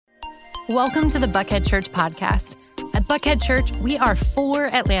Welcome to the Buckhead Church podcast. At Buckhead Church, we are for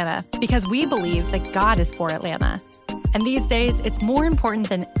Atlanta because we believe that God is for Atlanta. And these days, it's more important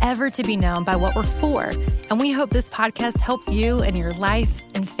than ever to be known by what we're for. And we hope this podcast helps you in your life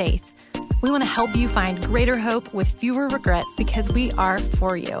and faith. We want to help you find greater hope with fewer regrets because we are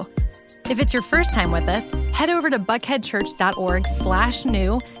for you. If it's your first time with us, head over to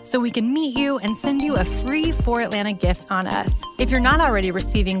buckheadchurch.org/new so we can meet you and send you a free For Atlanta gift on us. If you're not already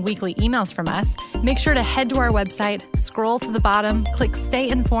receiving weekly emails from us, make sure to head to our website, scroll to the bottom, click Stay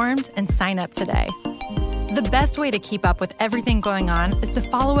Informed, and sign up today. The best way to keep up with everything going on is to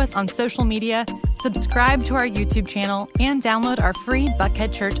follow us on social media, subscribe to our YouTube channel, and download our free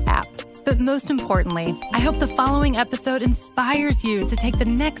Buckhead Church app. But most importantly, I hope the following episode inspires you to take the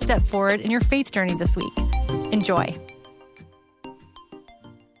next step forward in your faith journey this week. Enjoy.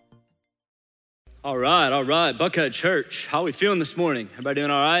 All right. Buckhead Church, how are we feeling this morning? Everybody doing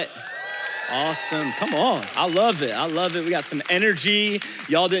all right? Awesome. Come on. I love it. We got some energy.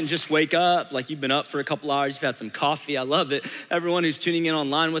 Y'all didn't just wake up like you've been up for a couple hours. You've had some coffee. I love it. Everyone who's tuning in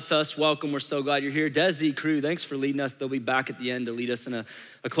online with us, welcome. We're so glad you're here. Desi crew, thanks for leading us. They'll be back at the end to lead us in a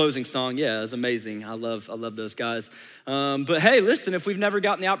closing song. Yeah, it was amazing. I love those guys. But hey, listen, if we've never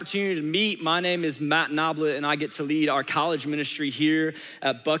gotten the opportunity to meet, my name is Matt Noblet, and I get to lead our college ministry here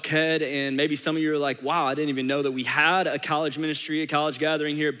at Buckhead. And maybe some of you are like, wow, I didn't even know that we had a college ministry, a college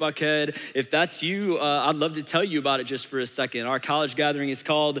gathering here at Buckhead. If that's you, I'd love to tell you about it just for a second. Our college gathering is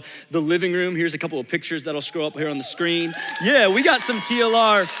called The Living Room. Here's a couple of pictures that'll scroll up here on the screen. Yeah, we got some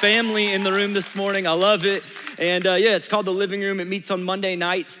TLR family in the room this morning. I love it. And it's called The Living Room. It meets on Monday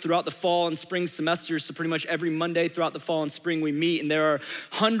nights throughout the fall and spring semesters. So pretty much every Monday throughout the fall and spring we meet. And there are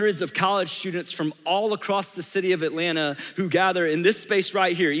hundreds of college students from all across the city of Atlanta who gather in this space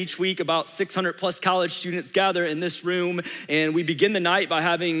right here. Each week, about 600 plus college students gather in this room. And we begin the night by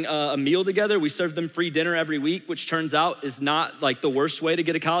having a meal together. We serve them free dinner every week, which turns out is not like the worst way to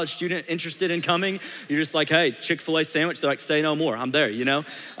get a college student interested in coming. You're just like, hey, Chick-fil-A sandwich. They're like, say no more. I'm there, you know?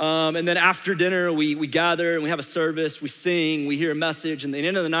 And then after dinner, we gather and we have a service, we sing, we hear a message, and at the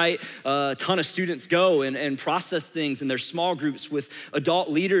end of the night, a ton of students go and process things in their small groups with adult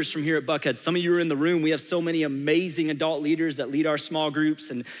leaders from here at Buckhead. Some of you are in the room. We have so many amazing adult leaders that lead our small groups,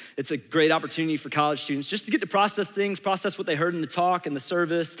 and it's a great opportunity for college students just to get to process things, process what they heard in the talk and the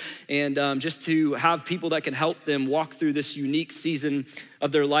service, and just to have people that can help them walk through this unique season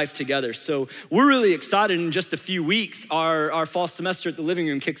of their life together. So we're really excited. In just a few weeks, our fall semester at the Living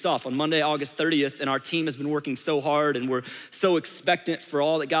Room kicks off on Monday, August 30th, and our team has been working so hard, and we're so expectant for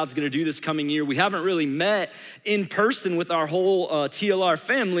all that God's gonna do this coming year. We haven't really met in person with our whole TLR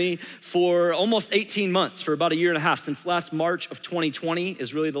family for almost 18 months, for about a year and a half. Since last March of 2020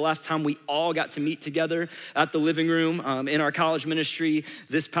 is really the last time we all got to meet together at the Living Room in our college ministry.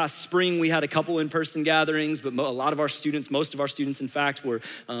 This past spring, we had a couple in-person gatherings, but a lot of our students, most of our students, in fact, were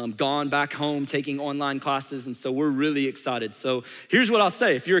gone back home taking online classes, and so we're really excited. So here's what I'll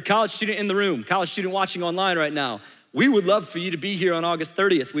say. If you're a college student in the room, college student watching online right now, we would love for you to be here on August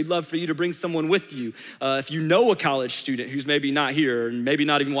 30th. We'd love for you to bring someone with you. If you know a college student who's maybe not here and maybe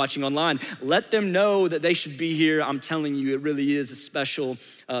not even watching online, let them know that they should be here. I'm telling you, it really is a special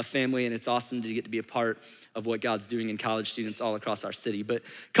family, and it's awesome to get to be a part of what God's doing in college students all across our city. But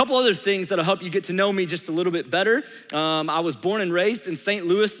a couple other things that'll help you get to know me just a little bit better. I was born and raised in St.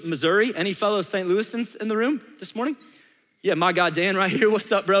 Louis, Missouri. Any fellow St. Louisans in the room this morning? Yeah, my guy Dan right here.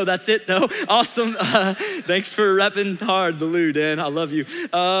 What's up, bro? That's it, though. Awesome. Thanks for repping hard, the Lou, Dan. I love you.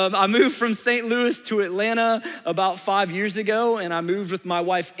 I moved from St. Louis to Atlanta about 5 years ago, and I moved with my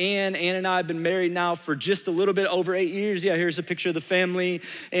wife, Ann. Ann and I have been married now for just a little bit over 8 years. Yeah, here's a picture of the family.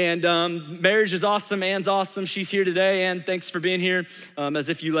 And marriage is awesome. Ann's awesome. She's here today. Ann, thanks for being here. As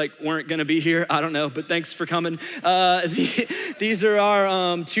if you weren't gonna be here. I don't know, but thanks for coming. These are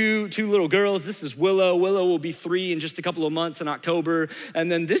our two little girls. This is Willow. Willow will be 3 in just a couple of months in October. And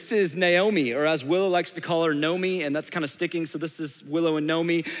then this is Naomi, or as Willow likes to call her, Nomi, and that's kind of sticking. So this is Willow and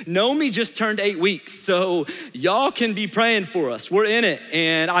Nomi. Nomi just turned 8 weeks. So y'all can be praying for us. We're in it.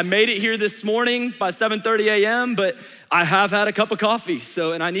 And I made it here this morning by 7:30 a.m., but I have had a cup of coffee,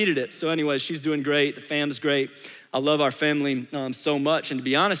 and I needed it. So anyways, she's doing great. The fam's great. I love our family so much. And to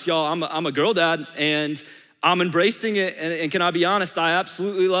be honest, y'all, I'm a girl dad, and I'm embracing it, and can I be honest, I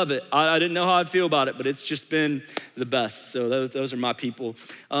absolutely love it. I didn't know how I'd feel about it, but it's just been the best. So those are my people.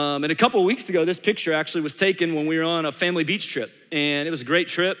 And a couple of weeks ago, this picture actually was taken when we were on a family beach trip, and it was a great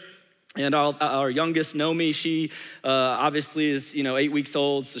trip. And our youngest, Nomi, she obviously is, 8 weeks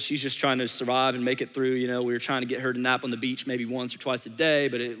old, so she's just trying to survive and make it through. We were trying to get her to nap on the beach maybe once or twice a day,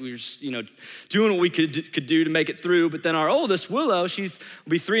 but we were just, doing what we could do to make it through. But then our oldest, Willow, will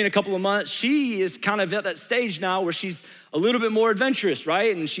be 3 in a couple of months. She is kind of at that stage now where she's a little bit more adventurous,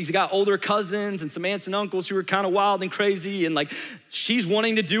 right? And she's got older cousins and some aunts and uncles who are kind of wild and crazy, and she's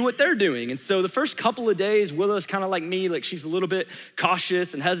wanting to do what they're doing. And so the first couple of days, Willow's kind of like me, she's a little bit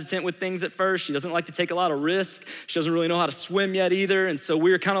cautious and hesitant with things at first. She doesn't like to take a lot of risk. She doesn't really know how to swim yet either. And so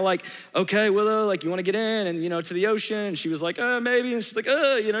we were kind of like, okay, Willow, you want to get in and, to the ocean? And she was like, maybe. And she's like,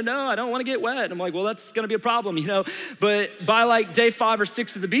 no, I don't want to get wet. And I'm like, well, that's going to be a problem, But by day 5 or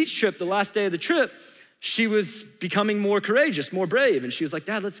 6 of the beach trip, the last day of the trip, she was becoming more courageous, more brave. And she was like,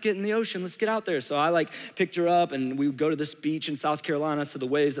 Dad, let's get in the ocean. Let's get out there. So I picked her up and we would go to this beach in South Carolina. So the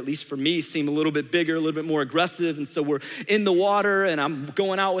waves, at least for me, seem a little bit bigger, a little bit more aggressive. And so we're in the water and I'm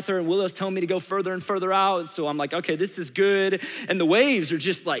going out with her and Willow's telling me to go further and further out. And so I'm like, okay, this is good. And the waves are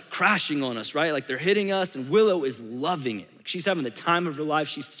just crashing on us, right? They're hitting us and Willow is loving it. She's having the time of her life.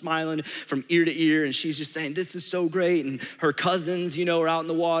 She's smiling from ear to ear and she's just saying, this is so great. And her cousins, are out in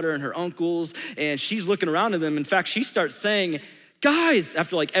the water and her uncles and she's looking around at them. In fact, she starts saying, guys,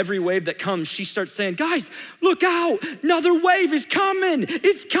 after every wave that comes, she starts saying, guys, look out, another wave is coming.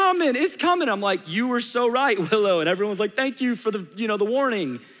 It's coming, it's coming. I'm like, you were so right, Willow. And everyone's like, thank you for the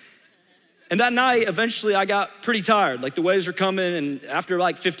warning. And that night, eventually I got pretty tired. The waves were coming and after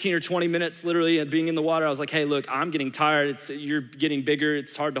 15 or 20 minutes literally of being in the water, I was like, hey, look, I'm getting tired. You're getting bigger.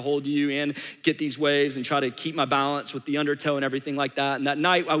 It's hard to hold you and get these waves and try to keep my balance with the undertow and everything like that. And that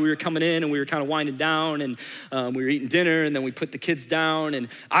night while we were coming in and we were kind of winding down and we were eating dinner and then we put the kids down and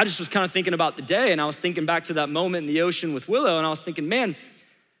I just was kind of thinking about the day and I was thinking back to that moment in the ocean with Willow and I was thinking, man,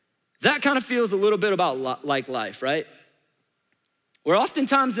 that kind of feels a little bit about like life, right? Where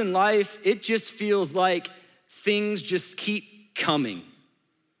oftentimes in life, it just feels like things just keep coming.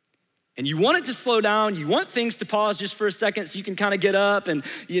 And you want it to slow down, you want things to pause just for a second so you can kind of get up and,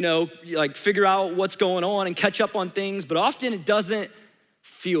 figure out what's going on and catch up on things, but often it doesn't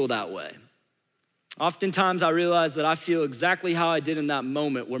feel that way. Oftentimes I realize that I feel exactly how I did in that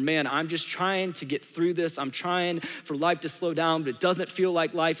moment where, man, I'm just trying to get through this. I'm trying for life to slow down, but it doesn't feel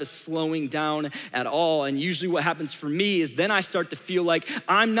like life is slowing down at all. And usually what happens for me is then I start to feel like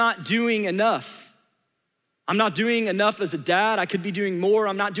I'm not doing enough. I'm not doing enough as a dad. I could be doing more.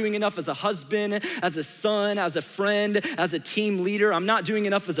 I'm not doing enough as a husband, as a son, as a friend, as a team leader. I'm not doing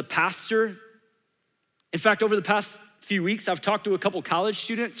enough as a pastor. In fact, over the past few weeks, I've talked to a couple college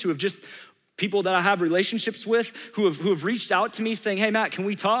students who have just people that I have relationships with who have reached out to me saying, hey, Matt, can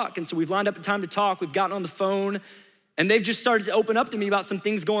we talk? And so we've lined up a time to talk. We've gotten on the phone and they've just started to open up to me about some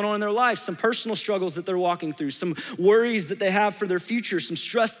things going on in their life, some personal struggles that they're walking through, some worries that they have for their future, some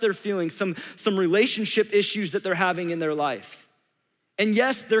stress they're feeling, some relationship issues that they're having in their life. And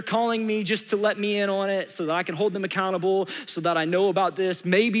yes, they're calling me just to let me in on it so that I can hold them accountable, so that I know about this.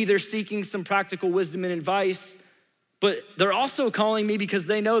 Maybe they're seeking some practical wisdom and advice. But they're also calling me because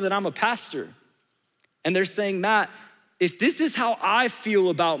they know that I'm a pastor. And they're saying, Matt, if this is how I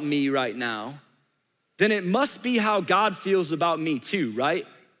feel about me right now, then it must be how God feels about me too, right?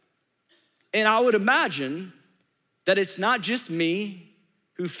 And I would imagine that it's not just me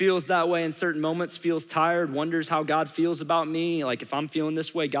who feels that way in certain moments, feels tired, wonders how God feels about me. If I'm feeling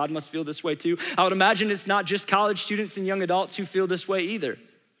this way, God must feel this way too. I would imagine it's not just college students and young adults who feel this way either.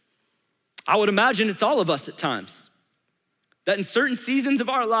 I would imagine it's all of us at times. That in certain seasons of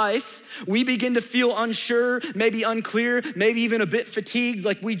our life, we begin to feel unsure, maybe unclear, maybe even a bit fatigued,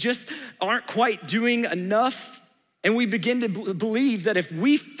 like we just aren't quite doing enough. And we begin to believe that if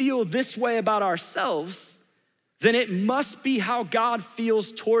we feel this way about ourselves, then it must be how God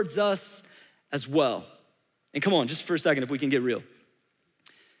feels towards us as well. And come on, just for a second, if we can get real.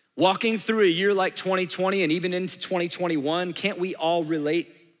 Walking through a year like 2020 and even into 2021, can't we all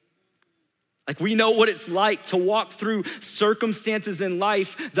relate? We know what it's like to walk through circumstances in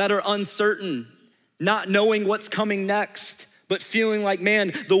life that are uncertain, not knowing what's coming next, but feeling like,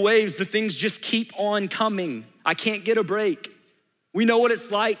 man, the waves, the things just keep on coming. I can't get a break. We know what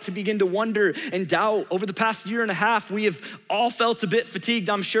it's like to begin to wonder and doubt. Over the past year and a half, we have all felt a bit fatigued,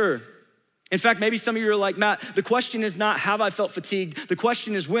 I'm sure. In fact, maybe some of you are like, Matt, the question is not, have I felt fatigued? The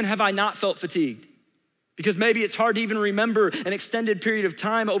question is, when have I not felt fatigued? Because maybe it's hard to even remember an extended period of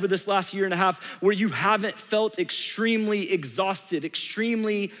time over this last year and a half where you haven't felt extremely exhausted,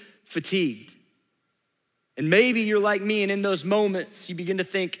 extremely fatigued. And maybe you're like me, and in those moments, you begin to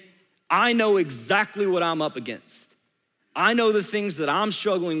think, I know exactly what I'm up against. I know the things that I'm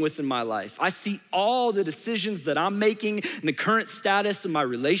struggling with in my life. I see all the decisions that I'm making and the current status of my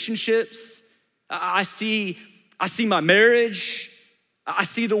relationships. I see my marriage. I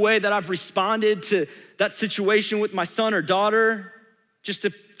see the way that I've responded to that situation with my son or daughter just a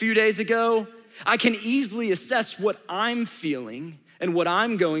few days ago. I can easily assess what I'm feeling and what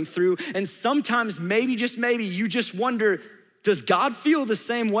I'm going through. And sometimes, maybe, just maybe, you just wonder, does God feel the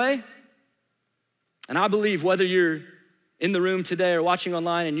same way? And I believe whether you're in the room today or watching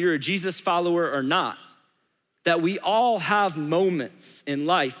online and you're a Jesus follower or not, that we all have moments in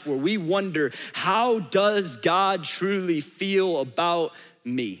life where we wonder, how does God truly feel about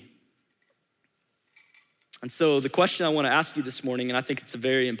me? And so the question I want to ask you this morning, and I think it's a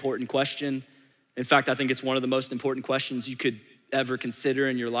very important question. In fact, I think it's one of the most important questions you could ever consider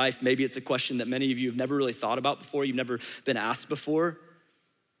in your life. Maybe it's a question that many of you have never really thought about before, you've never been asked before,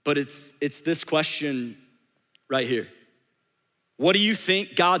 but it's this question right here. What do you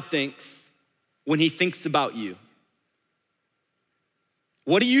think God thinks when he thinks about you?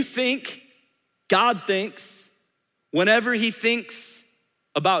 What do you think God thinks whenever he thinks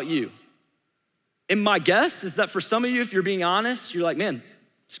about you? And my guess is that for some of you, if you're being honest, you're like, man,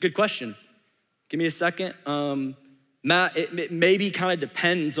 it's a good question. Give me a second. Matt, it maybe kind of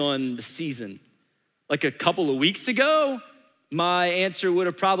depends on the season. Like a couple of weeks ago, my answer would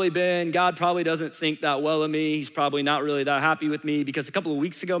have probably been, God probably doesn't think that well of me. He's probably not really that happy with me, because a couple of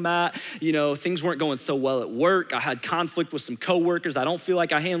weeks ago, Matt, things weren't going so well at work. I had conflict with some coworkers. I don't feel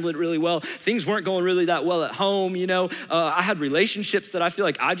like I handled it really well. Things weren't going really that well at home. I had relationships that I feel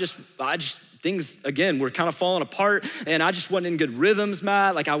like things, again, were kind of falling apart, and I just wasn't in good rhythms,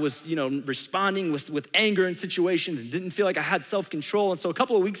 Matt. Like I was, responding with anger in situations and didn't feel like I had self-control. And so a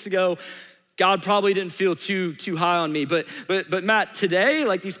couple of weeks ago, God probably didn't feel too high on me. But Matt, today,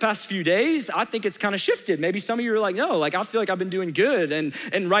 like these past few days, I think it's kind of shifted. Maybe some of you are like, no, like I feel like I've been doing good.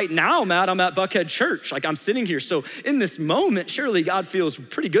 And right now, Matt, I'm at Buckhead Church. Like I'm sitting here. So in this moment, surely God feels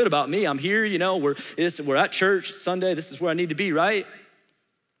pretty good about me. I'm here, we're at church Sunday. This is where I need to be, right?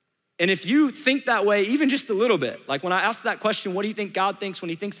 And if you think that way, even just a little bit, like when I asked that question, what do you think God thinks when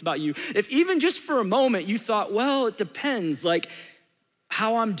he thinks about you? If even just for a moment you thought, well, it depends, like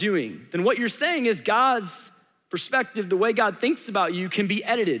how I'm doing, then what you're saying is God's perspective, the way God thinks about you, can be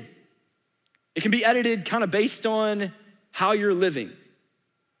edited. It can be edited kind of based on how you're living.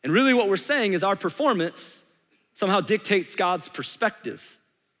 And really what we're saying is our performance somehow dictates God's perspective.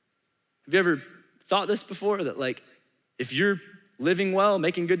 Have you ever thought this before? That like, if you're living well,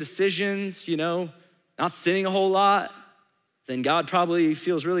 making good decisions, not sinning a whole lot, then God probably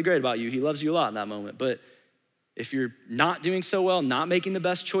feels really great about you. He loves you a lot in that moment. But if you're not doing so well, not making the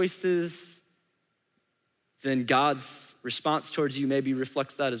best choices, then God's response towards you maybe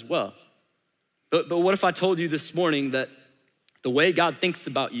reflects that as well. But what if I told you this morning that the way God thinks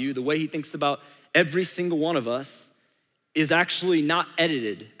about you, the way he thinks about every single one of us, is actually not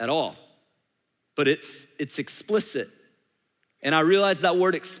edited at all, but it's explicit. And I realize that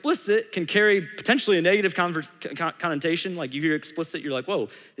word explicit can carry potentially a negative connotation. Like you hear explicit, you're like, whoa,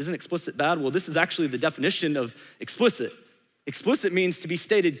 isn't explicit bad? Well, this is actually the definition of explicit. Explicit means to be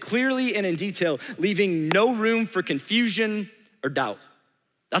stated clearly and in detail, leaving no room for confusion or doubt.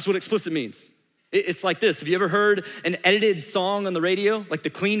 That's what explicit means. It's like this. Have you ever heard an edited song on the radio, like the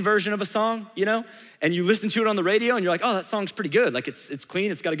clean version of a song, And you listen to it on the radio and you're like, oh, that song's pretty good. Like it's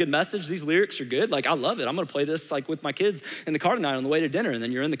clean, it's got a good message. These lyrics are good. Like I love it. I'm gonna play this like with my kids in the car tonight on the way to dinner. And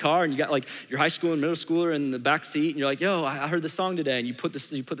then you're in the car and you got like your high school and middle schooler in the back seat and you're like, yo, I heard this song today. And you put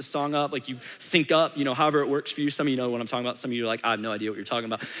the song up, like you sync up, however it works for you. Some of you know what I'm talking about. Some of you are like, I have no idea what you're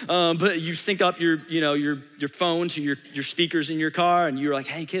talking about. But you sync up your phone to your speakers in your car and you're like,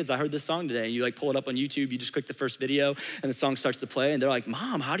 hey kids, I heard this song today. And you like pull it up on YouTube, you just click the first video and the song starts to play and they're like,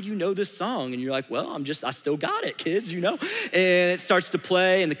 Mom, how do you know this song? And you're like, well, I still got it, kids, And it starts to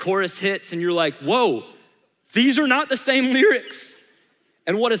play and the chorus hits and you're like, whoa, these are not the same lyrics.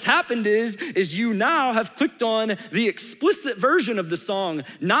 And what has happened is you now have clicked on the explicit version of the song,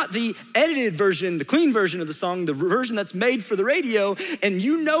 not the edited version, the clean version of the song, the version that's made for the radio. And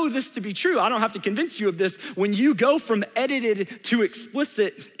you know this to be true. I don't have to convince you of this. When you go from edited to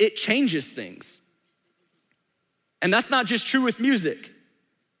explicit, it changes things. And that's not just true with music.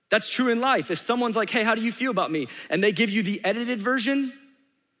 That's true in life. If someone's like, hey, how do you feel about me? And they give you the edited version,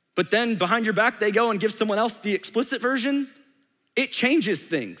 but then behind your back, they go and give someone else the explicit version, it changes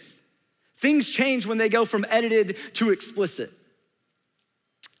things. Things change when they go from edited to explicit.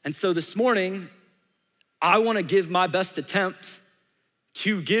 And so this morning, I wanna give my best attempt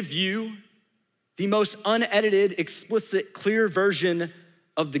to give you the most unedited, explicit, clear version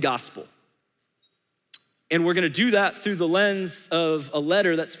of the gospel. And we're gonna do that through the lens of a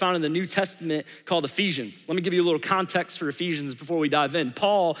letter that's found in the New Testament called Ephesians. Let me give you a little context for Ephesians before we dive in.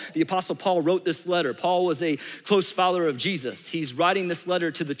 Paul, the Apostle Paul, wrote this letter. Paul was a close follower of Jesus. He's writing this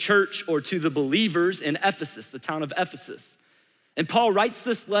letter to the church or to the believers in Ephesus, the town of Ephesus. And Paul writes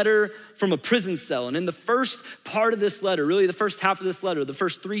this letter from a prison cell. And in the first part of this letter, really the first half of this letter, the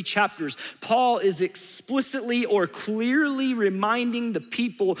first 3 chapters, Paul is explicitly or clearly reminding the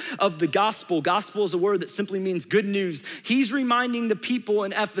people of the gospel. Gospel is a word that simply means good news. He's reminding the people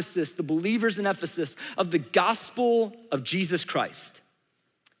in Ephesus, the believers in Ephesus, of the gospel of Jesus Christ.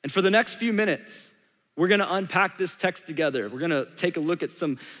 And for the next few minutes, we're gonna unpack this text together. We're gonna take a look at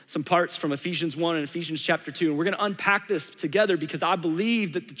some parts from Ephesians 1 and Ephesians chapter 2, and we're gonna unpack this together because I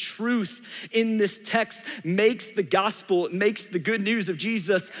believe that the truth in this text makes the gospel, it makes the good news of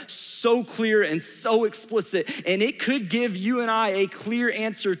Jesus so clear and so explicit, and it could give you and I a clear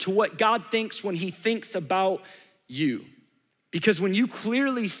answer to what God thinks when he thinks about you. Because when you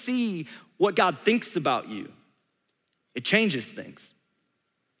clearly see what God thinks about you, it changes things.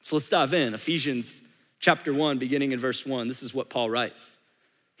 So let's dive in. Ephesians chapter 1, beginning in verse 1, this is what Paul writes.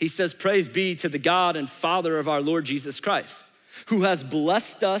 He says, "Praise be to the God and Father of our Lord Jesus Christ, who has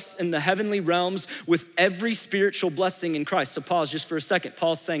blessed us in the heavenly realms with every spiritual blessing in Christ." So pause just for a second.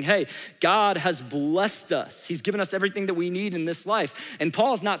 Paul's saying, hey, God has blessed us. He's given us everything that we need in this life. And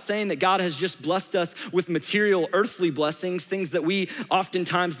Paul's not saying that God has just blessed us with material earthly blessings, things that we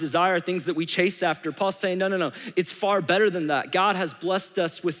oftentimes desire, things that we chase after. Paul's saying, no. It's far better than that. God has blessed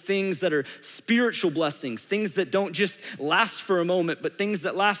us with things that are spiritual blessings, things that don't just last for a moment, but things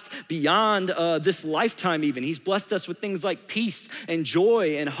that last beyond this lifetime even. He's blessed us with things like peace and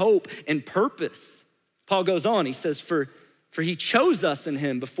joy and hope and purpose. Paul goes on, he says, for he chose us in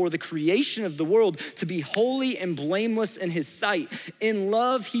him before the creation of the world to be holy and blameless in his sight. In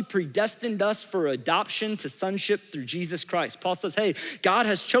love, he predestined us for adoption to sonship through Jesus Christ. Paul says, hey, God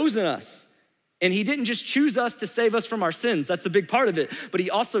has chosen us. And he didn't just choose us to save us from our sins. That's a big part of it. But he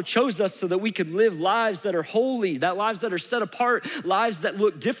also chose us so that we could live lives that are holy, that lives that are set apart, lives that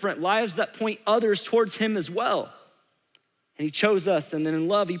look different, lives that point others towards him as well. And he chose us, and then in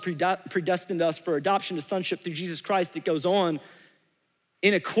love, he predestined us for adoption to sonship through Jesus Christ. It goes on,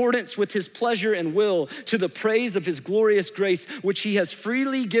 in accordance with his pleasure and will, to the praise of his glorious grace, which he has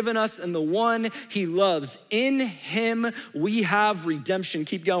freely given us in the one he loves. In him we have redemption.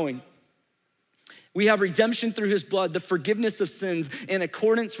 Keep going. We have redemption through his blood, the forgiveness of sins, in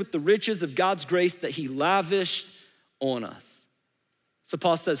accordance with the riches of God's grace that he lavished on us. So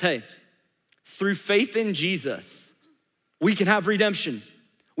Paul says, hey, through faith in Jesus, we can have redemption.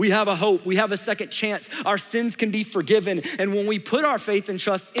 We have a hope. We have a second chance. Our sins can be forgiven. And when we put our faith and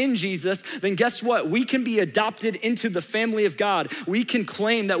trust in Jesus, then guess what? We can be adopted into the family of God. We can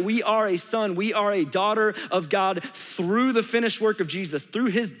claim that we are a son, we are a daughter of God through the finished work of Jesus, through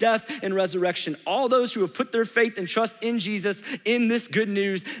his death and resurrection. All those who have put their faith and trust in Jesus, in this good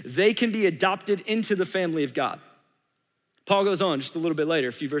news, they can be adopted into the family of God. Paul goes on just a little bit later,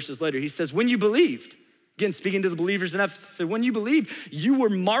 a few verses later. He says, when you believed, again, speaking to the believers in Ephesus, so when you believed, you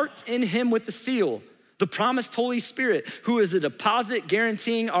were marked in him with the seal, the promised Holy Spirit, who is a deposit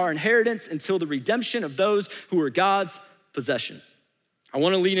guaranteeing our inheritance until the redemption of those who are God's possession. I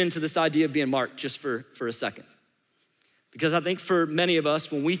want to lean into this idea of being marked just for a second. Because I think for many of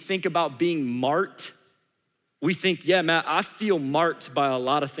us, when we think about being marked, we think, yeah, Matt, I feel marked by a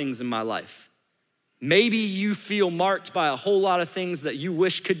lot of things in my life. Maybe you feel marked by a whole lot of things that you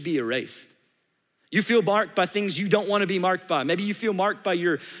wish could be erased. You feel marked by things you don't want to be marked by. Maybe you feel marked by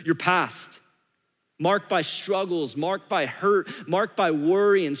your past, marked by struggles, marked by hurt, marked by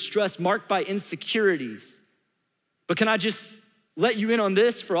worry and stress, marked by insecurities. But can I just let you in on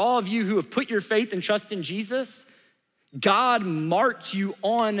this? For all of you who have put your faith and trust in Jesus, God marked you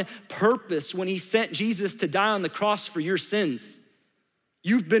on purpose when he sent Jesus to die on the cross for your sins.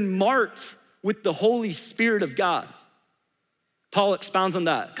 You've been marked with the Holy Spirit of God. Paul expounds on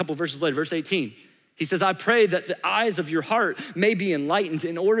that a couple verses later, verse 18. He says, I pray that the eyes of your heart may be enlightened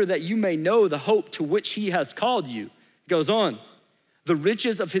in order that you may know the hope to which he has called you. It goes on, the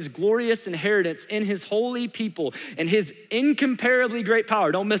riches of his glorious inheritance in his holy people and his incomparably great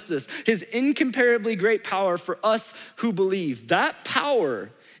power. Don't miss this. His incomparably great power for us who believe. That power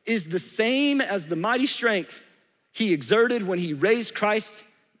is the same as the mighty strength he exerted when he raised Christ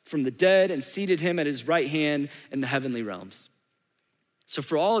from the dead and seated him at his right hand in the heavenly realms. So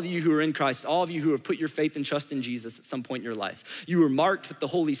for all of you who are in Christ, all of you who have put your faith and trust in Jesus at some point in your life, you were marked with the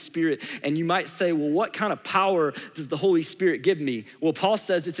Holy Spirit, and you might say, well, what kind of power does the Holy Spirit give me? Well, Paul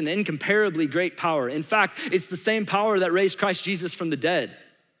says it's an incomparably great power. In fact, it's the same power that raised Christ Jesus from the dead.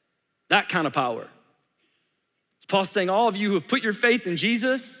 That kind of power. Paul's saying all of you who have put your faith in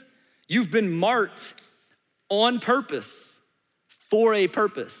Jesus, you've been marked on purpose for a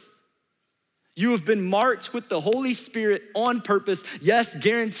purpose. You have been marked with the Holy Spirit on purpose, yes,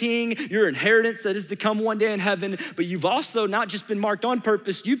 guaranteeing your inheritance that is to come one day in heaven, but you've also not just been marked on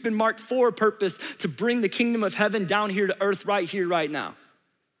purpose, you've been marked for a purpose to bring the kingdom of heaven down here to earth right here, right now.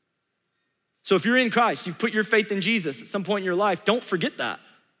 So if you're in Christ, you've put your faith in Jesus at some point in your life, don't forget that.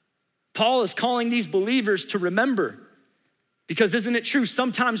 Paul is calling these believers to remember, because isn't it true?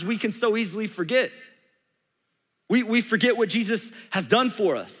 Sometimes we can so easily forget. We forget what Jesus has done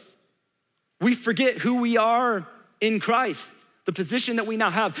for us. We forget who we are in Christ, the position that we now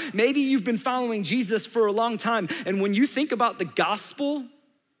have. Maybe you've been following Jesus for a long time, and when you think about the gospel,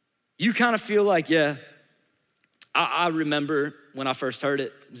 you kind of feel like, yeah, I remember when I first heard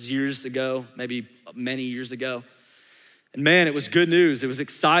it years ago, maybe many years ago. And man, it was good news. It was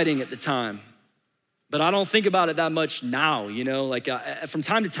exciting at the time. But I don't think about it that much now, like from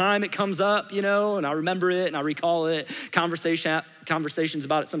time to time it comes up, and I remember it and I recall it. Conversations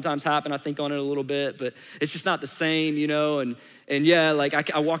about it sometimes happen. I think on it a little bit, but it's just not the same, and yeah,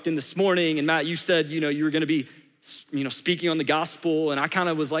 like I walked in this morning and Matt, you said, you were gonna be, speaking on the gospel, and I kind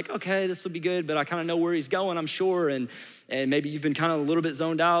of was like, okay, this will be good, but I kind of know where he's going, I'm sure, and maybe you've been kind of a little bit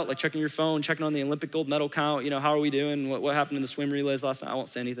zoned out, like checking your phone, checking on the Olympic gold medal count, how are we doing, what happened in the swim relays last night? I won't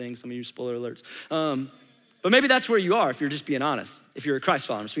say anything, some of you spoiler alerts. But maybe that's where you are if you're just being honest, if you're a Christ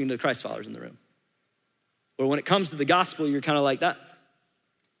follower. I'm speaking to the Christ followers in the room. Or when it comes to the gospel, you're kind of like, that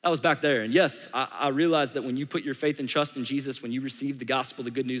was back there. And yes, I realize that when you put your faith and trust in Jesus, when you receive the gospel,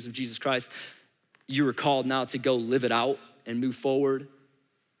 the good news of Jesus Christ, you are called now to go live it out and move forward.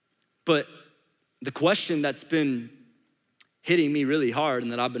 But the question that's been hitting me really hard and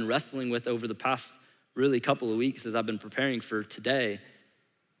that I've been wrestling with over the past really couple of weeks as I've been preparing for today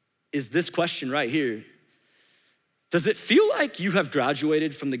is this question right here. Does it feel like you have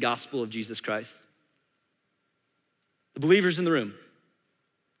graduated from the gospel of Jesus Christ? The believers in the room.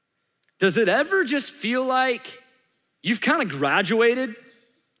 Does it ever just feel like you've kind of graduated?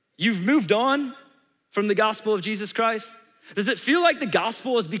 You've moved on from the gospel of Jesus Christ? Does it feel like the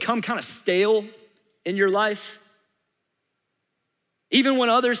gospel has become kind of stale in your life? Even when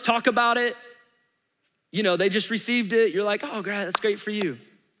others talk about it, they just received it, you're like, oh, great, that's great for you.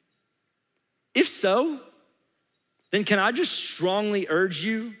 If so, then can I just strongly urge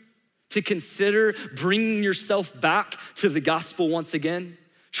you to consider bringing yourself back to the gospel once again?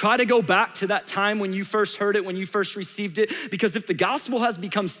 Try to go back to that time when you first heard it, when you first received it, because if the gospel has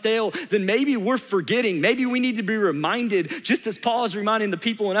become stale, then maybe we're forgetting. Maybe we need to be reminded, just as Paul is reminding the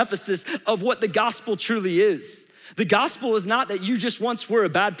people in Ephesus, of what the gospel truly is. The gospel is not that you just once were a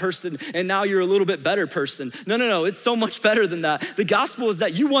bad person and now you're a little bit better person. No, it's so much better than that. The gospel is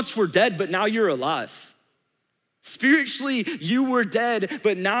that you once were dead, but now you're alive. Spiritually, you were dead,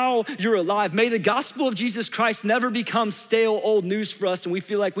 but now you're alive. May the gospel of Jesus Christ never become stale old news for us and we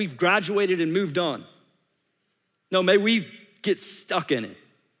feel like we've graduated and moved on. No, may we get stuck in it.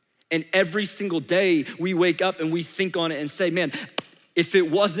 And every single day we wake up and we think on it and say, man, if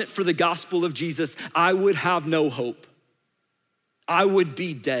it wasn't for the gospel of Jesus, I would have no hope. I would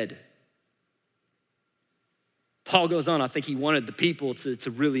be dead. Paul goes on, I think he wanted the people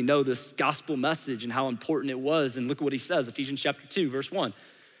to really know this gospel message and how important it was. And look at what he says, Ephesians chapter 2, verse 1.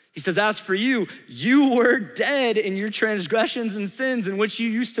 He says, as for you, you were dead in your transgressions and sins in which you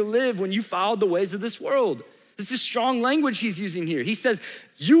used to live when you followed the ways of this world. This is strong language he's using here. He says,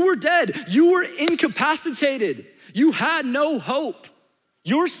 you were dead, you were incapacitated, you had no hope.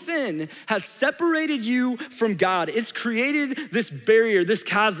 Your sin has separated you from God. It's created this barrier, this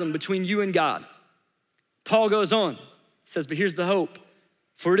chasm between you and God. Paul goes on, he says, but here's the hope.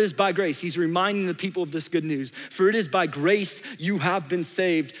 For it is by grace, he's reminding the people of this good news. For it is by grace you have been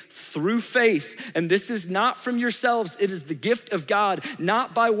saved through faith. And this is not from yourselves, it is the gift of God,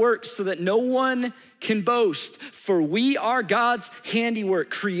 not by works, so that no one can boast. For we are God's handiwork,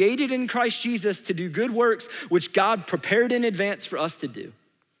 created in Christ Jesus to do good works, which God prepared in advance for us to do.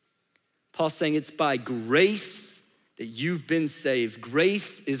 Paul's saying it's by grace that you've been saved.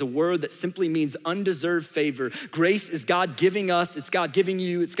 Grace is a word that simply means undeserved favor. Grace is God giving us, it's God giving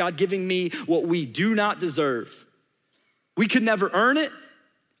you, it's God giving me what we do not deserve. We could never earn it.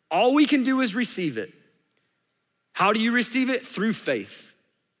 All we can do is receive it. How do you receive it? Through faith,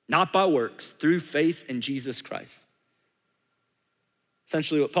 not by works, through faith in Jesus Christ.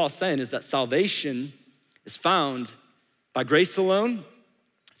 Essentially what Paul's saying is that salvation is found by grace alone,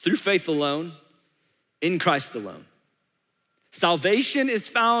 through faith alone, in Christ alone. Salvation is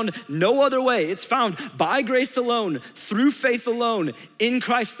found no other way. It's found by grace alone, through faith alone, in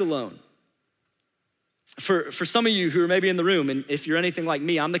Christ alone. For some of you who are maybe in the room, and if you're anything like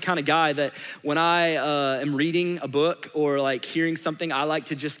me, I'm the kind of guy that when I am reading a book or like hearing something, I like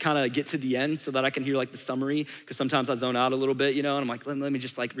to just kind of get to the end so that I can hear like the summary, because sometimes I zone out a little bit, and I'm like, let me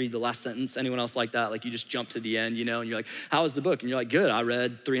just like read the last sentence. Anyone else like that? Like you just jump to the end, and you're like, how was the book? And you're like, good, I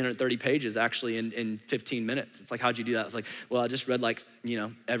read 330 pages actually in 15 minutes. It's like, how'd you do that? I was like, well, I just read like,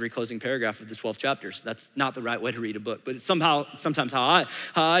 every closing paragraph of the 12 chapters. That's not the right way to read a book, but it's sometimes how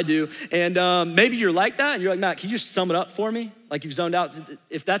I do. And maybe you're like that, and you're like, Matt, can you just sum it up for me? Like you've zoned out.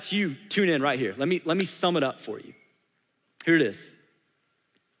 If that's you, tune in right here. Let me sum it up for you. Here it is.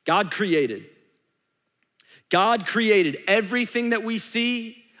 God created everything that we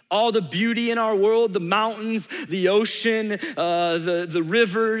see, all the beauty in our world, the mountains, the ocean, the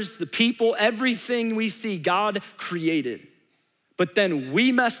rivers, the people, everything we see, God created. But then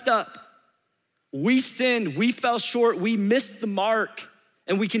we messed up. We sinned, we fell short, we missed the mark.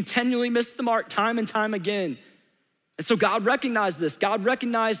 And we continually miss the mark time and time again. And so God recognized this. God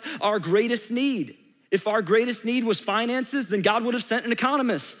recognized our greatest need. If our greatest need was finances, then God would have sent an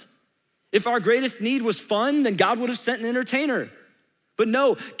economist. If our greatest need was fun, then God would have sent an entertainer. But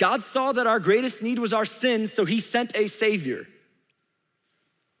no, God saw that our greatest need was our sin, so he sent a savior.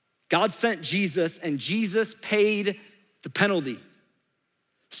 God sent Jesus, and Jesus paid the penalty,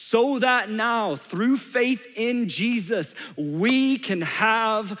 so that now, through faith in Jesus, we can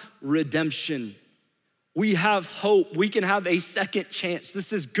have redemption. We have hope. We can have a second chance.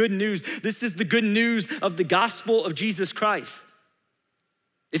 This is good news. This is the good news of the gospel of Jesus Christ.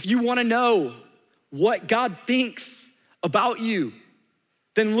 If you want to know what God thinks about you,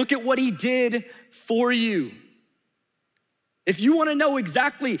 then look at what he did for you. If you want to know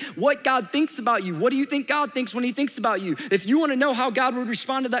exactly what God thinks about you, what do you think God thinks when he thinks about you? If you want to know how God would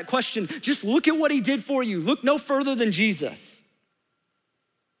respond to that question, just look at what he did for you. Look no further than Jesus.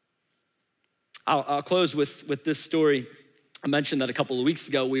 I'll close with this story. I mentioned that a couple of weeks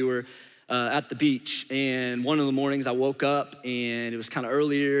ago we were at the beach, and one of the mornings I woke up and it was kind of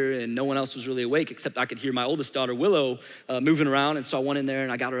earlier and no one else was really awake except I could hear my oldest daughter, Willow, moving around. And so I went in there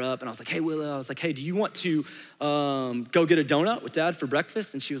and I got her up and I was like, hey, Willow, I was like, hey, do you want to go get a donut with Dad for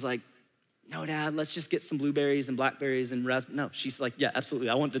breakfast? And she was like, no, Dad, let's just get some blueberries and blackberries and raspberries. No, she's like, yeah, absolutely,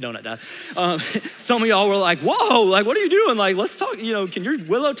 I want the donut, Dad. Some of y'all were like, whoa, like, what are you doing? Like, let's talk, can your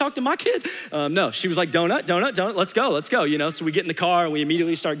Willow talk to my kid? No, she was like, donut, let's go, So we get in the car and we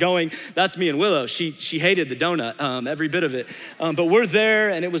immediately start going. That's me and Willow. She hated the donut, every bit of it. But we're there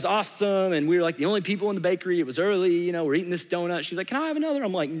and it was awesome. And we were like the only people in the bakery. It was early, we're eating this donut. She's like, can I have another?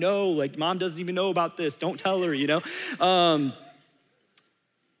 I'm like, no, like Mom doesn't even know about this. Don't tell her,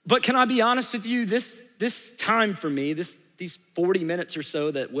 But can I be honest with you, this time for me, these 40 minutes or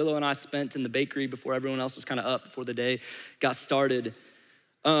so that Willow and I spent in the bakery before everyone else was kind of up before the day got started,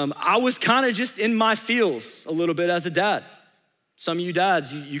 I was kind of just in my feels a little bit as a dad. Some of you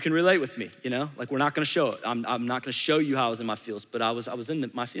dads, you can relate with me, like we're not gonna show it. I'm not gonna show you how I was in my feels, but I was in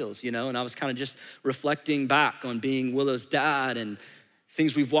my feels, and I was kind of just reflecting back on being Willow's dad and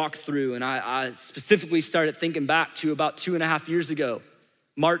things we've walked through. And I specifically started thinking back to about 2.5 years ago,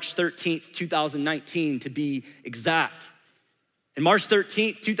 March 13th, 2019 to be exact. And March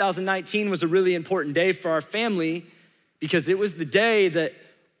 13th, 2019 was a really important day for our family because it was the day that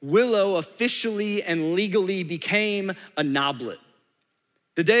Willow officially and legally became a Noblet.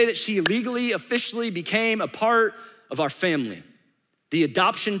 The day that she legally, officially became a part of our family. The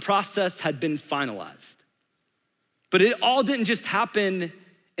adoption process had been finalized. But it all didn't just happen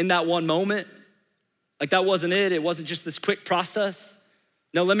in that one moment. Like that wasn't it. It wasn't just this quick process.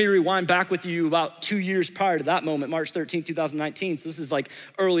 Now, let me rewind back with you about 2 years prior to that moment, March 13, 2019. So this is like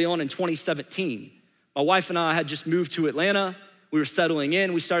early on in 2017. My wife and I had just moved to Atlanta. We were settling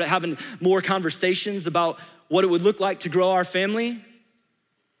in. We started having more conversations about what it would look like to grow our family.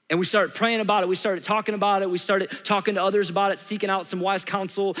 And we started praying about it. We started talking about it. We started talking to others about it, seeking out some wise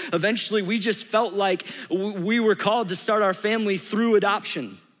counsel. Eventually, we just felt like we were called to start our family through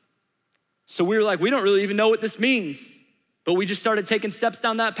adoption. So we were like, we don't really even know what this means. But we just started taking steps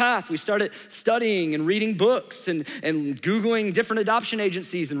down that path. We started studying and reading books and Googling different adoption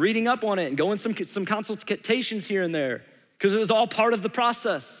agencies and reading up on it and going some consultations here and there because it was all part of the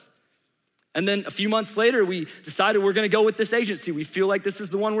process. And then a few months later, we decided we're gonna go with this agency. We feel like this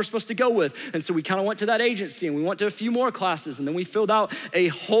is the one we're supposed to go with. And so we kind of went to that agency and we went to a few more classes and then we filled out a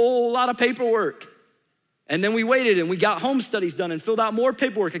whole lot of paperwork. And then we waited and we got home studies done and filled out more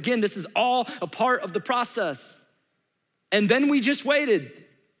paperwork. Again, this is all a part of the process. And then we just waited.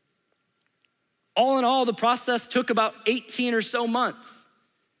 All in all, the process took about 18 or so months.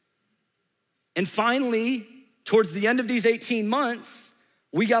 And finally, towards the end of these 18 months,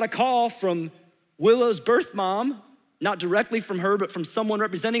 we got a call from Willow's birth mom, not directly from her, but from someone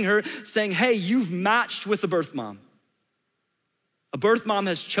representing her, saying, hey, you've matched with a birth mom. A birth mom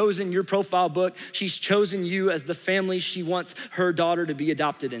has chosen your profile book. She's chosen you as the family she wants her daughter to be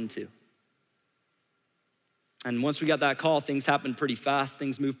adopted into. And once we got that call, things happened pretty fast.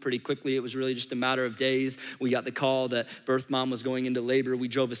 Things moved pretty quickly. It was really just a matter of days. We got the call that birth mom was going into labor. We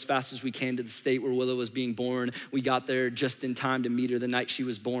drove as fast as we can to the state where Willow was being born. We got there just in time to meet her the night she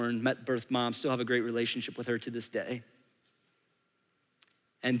was born, met birth mom, still have a great relationship with her to this day.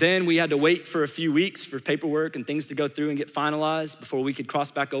 And then we had to wait for a few weeks for paperwork and things to go through and get finalized before we could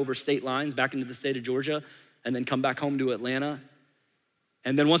cross back over state lines back into the state of Georgia and then come back home to Atlanta.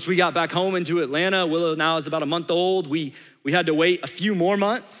 And then once we got back home into Atlanta, Willow now is about a month old. We had to wait a few more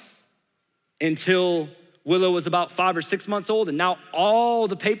months until Willow was about 5 or 6 months old. And now all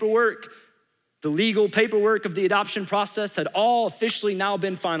the paperwork, the legal paperwork of the adoption process had all officially now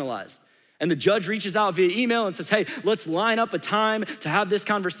been finalized. And the judge reaches out via email and says, hey, let's line up a time to have this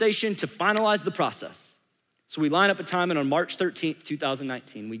conversation to finalize the process. So we line up a time, and on March 13th,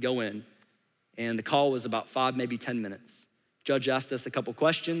 2019, we go in, and the call was about 5, maybe 10 minutes. Judge asked us a couple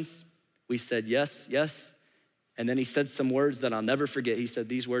questions. We said yes, yes. And then he said some words that I'll never forget. He said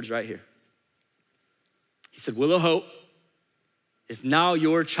these words right here. He said, Willow Hope is now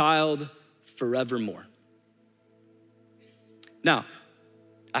your child forevermore. Now,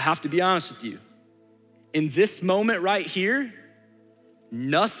 I have to be honest with you. In this moment right here,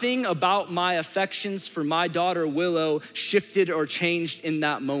 nothing about my affections for my daughter Willow shifted or changed in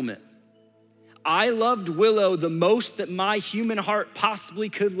that moment. I loved Willow the most that my human heart possibly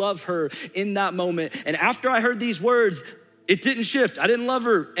could love her in that moment. And after I heard these words, it didn't shift. I didn't love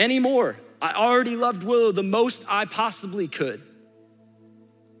her anymore. I already loved Willow the most I possibly could.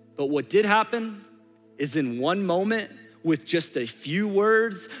 But what did happen is in one moment, with just a few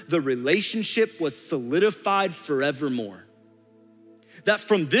words, the relationship was solidified forevermore. That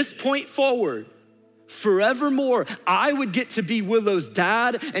from this point forward, forevermore, I would get to be Willow's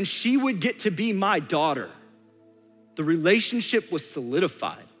dad and she would get to be my daughter. The relationship was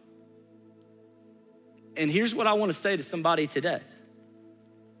solidified. And here's what I want to say to somebody today.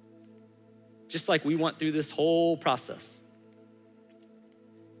 Just like we went through this whole process,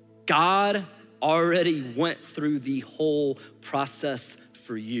 God already went through the whole process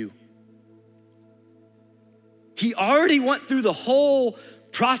for you. He already went through the whole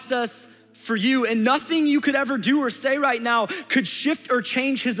process for you, and nothing you could ever do or say right now could shift or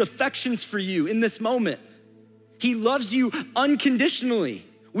change his affections for you in this moment. He loves you unconditionally.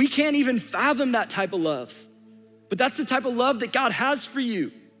 We can't even fathom that type of love, but that's the type of love that God has for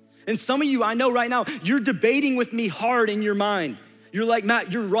you. And some of you, I know right now, you're debating with me hard in your mind. You're like,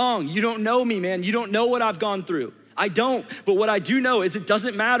 Matt, you're wrong. You don't know me, man. You don't know what I've gone through. I don't, but what I do know is it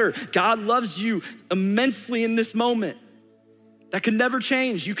doesn't matter. God loves you immensely in this moment. That can never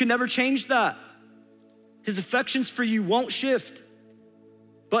change. You can never change that. His affections for you won't shift.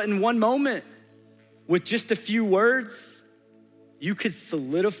 But in one moment, with just a few words, you could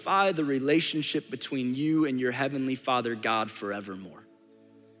solidify the relationship between you and your heavenly Father, God, forevermore.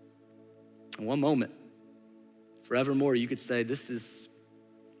 In one moment, forevermore, you could say, this is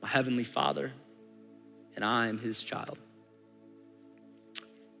my heavenly Father, and I am his child.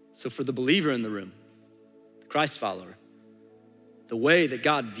 So for the believer in the room, the Christ follower, the way that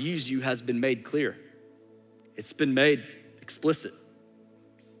God views you has been made clear. It's been made explicit.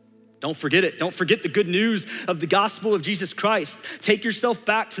 Don't forget it. Don't forget the good news of the gospel of Jesus Christ. Take yourself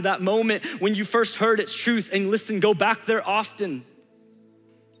back to that moment when you first heard its truth and listen, go back there often.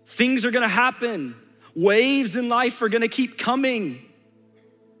 Things are gonna happen. Waves in life are gonna keep coming.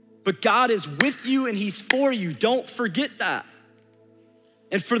 But God is with you and he's for you. Don't forget that.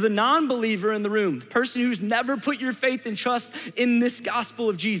 And for the non-believer in the room, the person who's never put your faith and trust in this gospel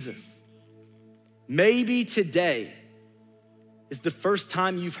of Jesus, maybe today is the first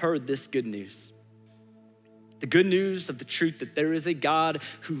time you've heard this good news. The good news of the truth that there is a God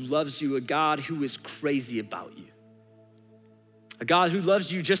who loves you, a God who is crazy about you, a God who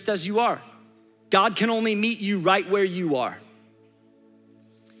loves you just as you are. God can only meet you right where you are.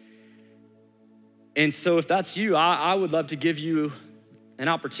 And so if that's you, I would love to give you an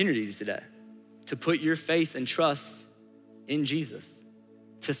opportunity today to put your faith and trust in Jesus,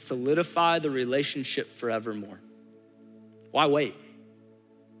 to solidify the relationship forevermore. Why wait?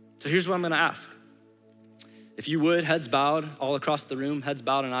 So here's what I'm gonna ask. If you would, heads bowed all across the room, heads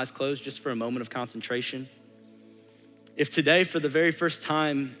bowed and eyes closed, just for a moment of concentration. If today, for the very first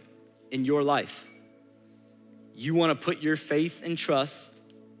time in your life, you wanna put your faith and trust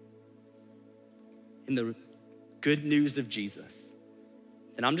in the good news of Jesus,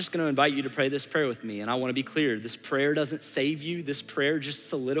 And I'm just gonna invite you to pray this prayer with me. And I wanna be clear, this prayer doesn't save you. This prayer just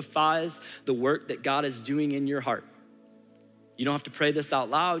solidifies the work that God is doing in your heart. You don't have to pray this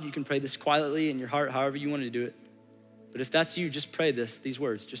out loud. You can pray this quietly in your heart, however you want to do it. But if that's you, just pray these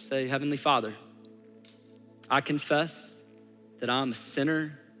words. Just say, Heavenly Father, I confess that I'm a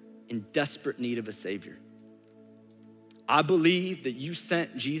sinner in desperate need of a Savior. I believe that you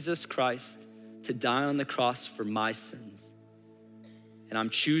sent Jesus Christ to die on the cross for my sins. And I'm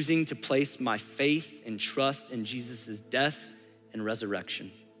choosing to place my faith and trust in Jesus' death and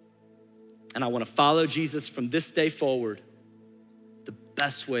resurrection. And I want to follow Jesus from this day forward the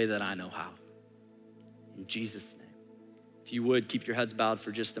best way that I know how. In Jesus' name. If you would, keep your heads bowed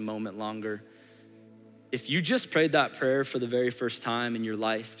for just a moment longer. If you just prayed that prayer for the very first time in your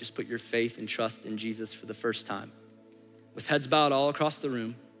life, just put your faith and trust in Jesus for the first time, with heads bowed all across the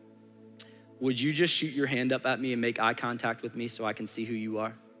room, would you just shoot your hand up at me and make eye contact with me so I can see who you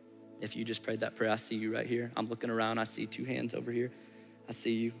are? If you just prayed that prayer, I see you right here. I'm looking around, I see 2 hands over here. I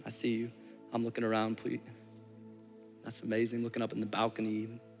see you. I'm looking around, please. That's amazing, looking up in the balcony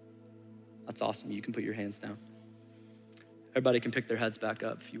even. That's awesome, you can put your hands down. Everybody can pick their heads back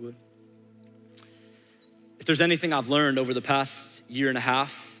up if you would. If there's anything I've learned over the past year and a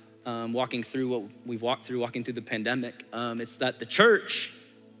half, walking through what we've walked through, walking through the pandemic, it's that the church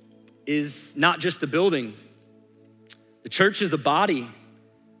is not just a building. The church is a body.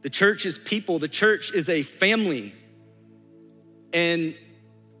 The church is people. The church is a family. And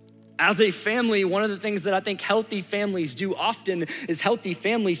as a family, one of the things that I think healthy families do often is healthy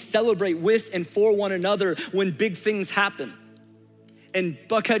families celebrate with and for one another when big things happen. And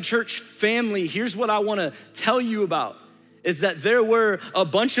Buckhead Church family, here's what I wanna tell you about, is that there were a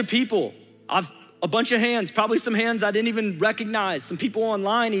bunch of people, a bunch of hands, probably some hands I didn't even recognize, some people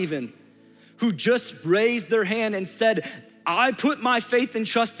online even, who just raised their hand and said, I put my faith and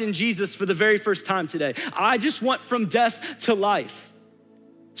trust in Jesus for the very first time today. I just went from death to life.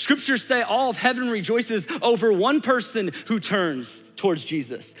 Scriptures say all of heaven rejoices over one person who turns towards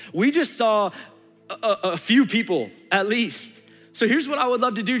Jesus. We just saw a few people at least. So here's what I would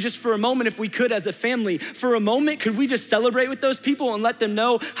love to do just for a moment, if we could as a family. For a moment, could we just celebrate with those people and let them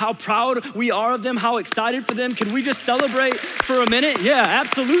know how proud we are of them, how excited for them? Could we just celebrate for a minute? Yeah,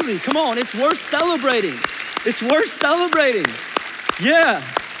 absolutely. Come on, it's worth celebrating. It's worth celebrating. Yeah,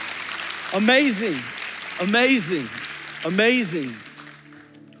 amazing, amazing, amazing.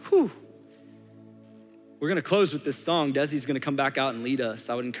 Whew. We're gonna close with this song. Desi's gonna come back out and lead us.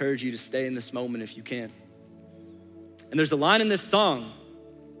 I would encourage you to stay in this moment if you can. And there's a line in this song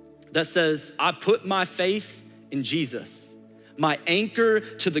that says, I put my faith in Jesus, my anchor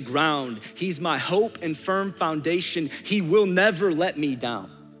to the ground. He's my hope and firm foundation. He will never let me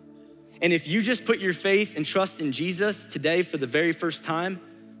down. And if you just put your faith and trust in Jesus today for the very first time,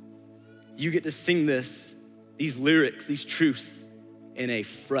 you get to sing these lyrics, these truths in a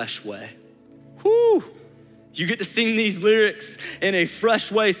fresh way. Whoo! You get to sing these lyrics in a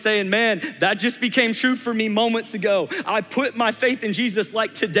fresh way, saying, man, that just became true for me moments ago. I put my faith in Jesus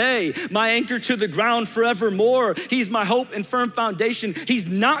like today, my anchor to the ground forevermore. He's my hope and firm foundation. He's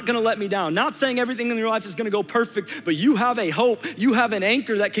not gonna let me down. Not saying everything in your life is gonna go perfect, but you have a hope, you have an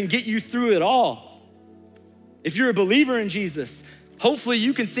anchor that can get you through it all. If you're a believer in Jesus, hopefully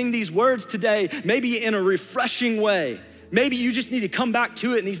you can sing these words today, maybe in a refreshing way. Maybe you just need to come back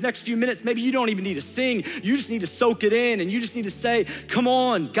to it in these next few minutes. Maybe you don't even need to sing. You just need to soak it in, and you just need to say, come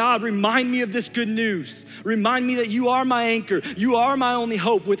on, God, remind me of this good news. Remind me that you are my anchor. You are my only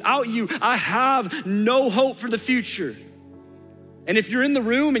hope. Without you, I have no hope for the future. And if you're in the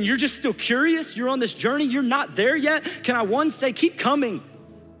room and you're just still curious, you're on this journey, you're not there yet, can I say, keep coming.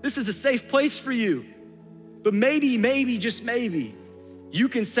 This is a safe place for you. But maybe, just maybe, you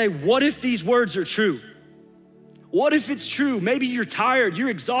can say, what if these words are true? What if it's true? Maybe you're tired, you're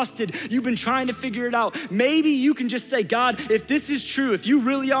exhausted, you've been trying to figure it out. Maybe you can just say, God, if this is true, if you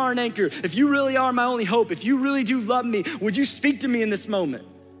really are an anchor, if you really are my only hope, if you really do love me, would you speak to me in this moment?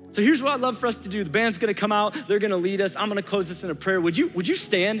 So here's what I'd love for us to do. The band's gonna come out, they're gonna lead us. I'm gonna close this in a prayer. Would you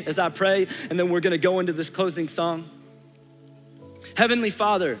stand as I pray, and then we're gonna go into this closing song? Heavenly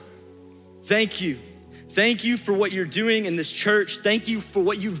Father, thank you. Thank you for what you're doing in this church. Thank you for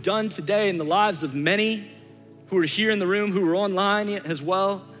what you've done today in the lives of many who are here in the room, who are online as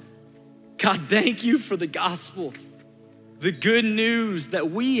well. God, thank you for the gospel, the good news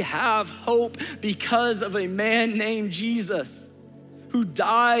that we have hope because of a man named Jesus, who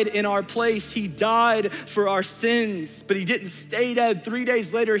died in our place. He died for our sins, but he didn't stay dead. 3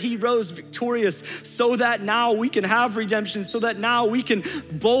 days later, he rose victorious so that now we can have redemption, so that now we can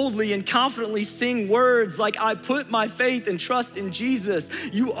boldly and confidently sing words like, I put my faith and trust in Jesus.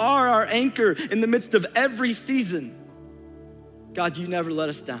 You are our anchor in the midst of every season. God, you never let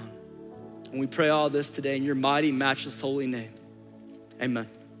us down. And we pray all this today in your mighty, matchless, holy name. Amen.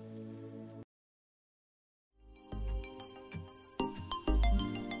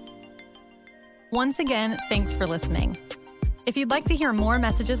 Once again, thanks for listening. If you'd like to hear more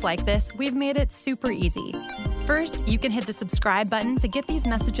messages like this, we've made it super easy. First, you can hit the subscribe button to get these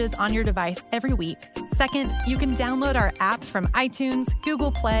messages on your device every week. Second, you can download our app from iTunes,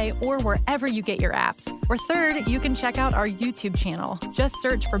 Google Play, or wherever you get your apps. Or third, you can check out our YouTube channel. Just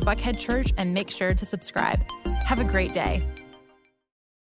search for Buckhead Church and make sure to subscribe. Have a great day.